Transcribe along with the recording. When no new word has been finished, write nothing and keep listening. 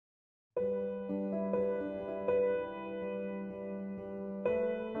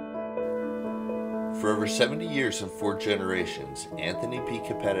For over 70 years and 4 generations, Anthony P.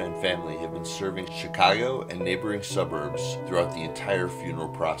 Cappetta and family have been serving Chicago and neighboring suburbs throughout the entire funeral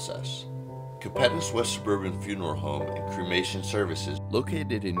process. Cappetta's West Suburban Funeral Home and Cremation Services,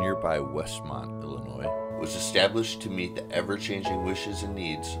 located in nearby Westmont, Illinois, was established to meet the ever-changing wishes and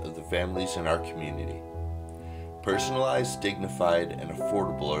needs of the families in our community. Personalized, dignified, and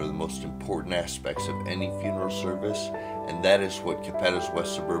affordable are the most important aspects of any funeral service, and that is what Cappetta's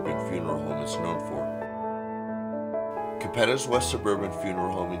West Suburban Funeral Home is known for. Cappetta's West Suburban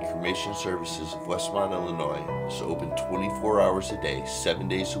Funeral Home and Cremation Services of Westmont, Illinois is open 24 hours a day, 7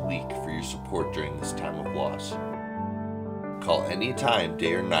 days a week for your support during this time of loss. Call any time,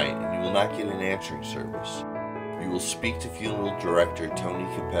 day or night, and you will not get an answering service. You will speak to Funeral Director Tony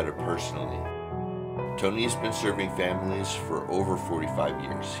Cappetta personally. Tony has been serving families for over 45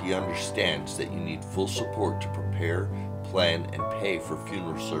 years. He understands that you need full support to prepare, plan, and pay for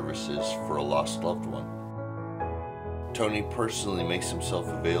funeral services for a lost loved one. Tony personally makes himself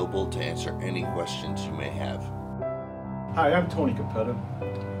available to answer any questions you may have. Hi, I'm Tony Cappetta.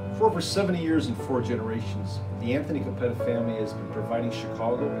 For over 70 years and 4 generations, the Anthony Cappetta family has been providing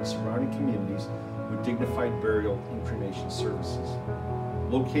Chicago and surrounding communities with dignified burial and cremation services.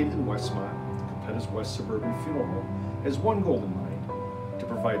 Located in Westmont, Cappetta's West Suburban Funeral Home has one goal in mind: to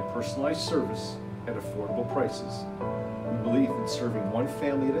provide personalized service at affordable prices. We believe in serving one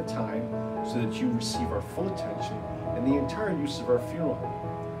family at a time so that you receive our full attention and the entire use of our funeral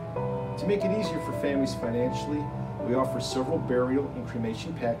home. To make it easier for families financially, we offer several burial and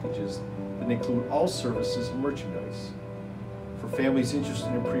cremation packages that include all services and merchandise. For families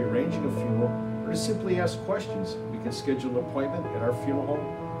interested in pre-arranging a funeral or to simply ask questions, we can schedule an appointment at our funeral home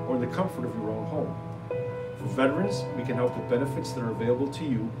or in the comfort of your own home. For veterans, we can help with benefits that are available to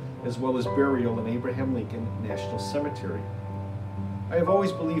you, as well as burial in Abraham Lincoln National Cemetery. I have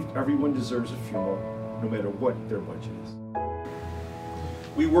always believed everyone deserves a funeral, no matter what their budget is.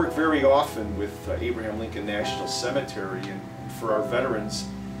 We work very often with Abraham Lincoln National Cemetery, and for our veterans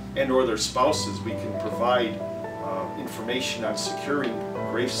and or their spouses, we can provide information on securing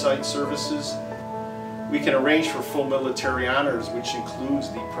gravesite services. We can arrange for full military honors, which includes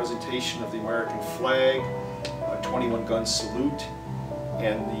the presentation of the American flag, a 21-gun salute,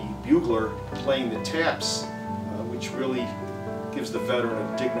 and the bugler playing the taps, which really gives the veteran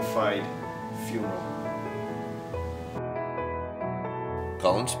a dignified funeral.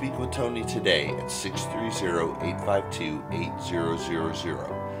 Call and speak with Tony today at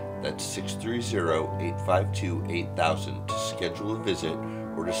 630-852-8000. That's 630-852-8000 to schedule a visit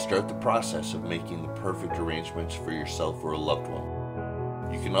or to start the process of making the perfect arrangements for yourself or a loved one.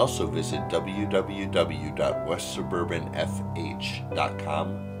 You can also visit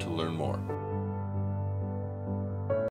www.westsuburbanfh.com to learn more.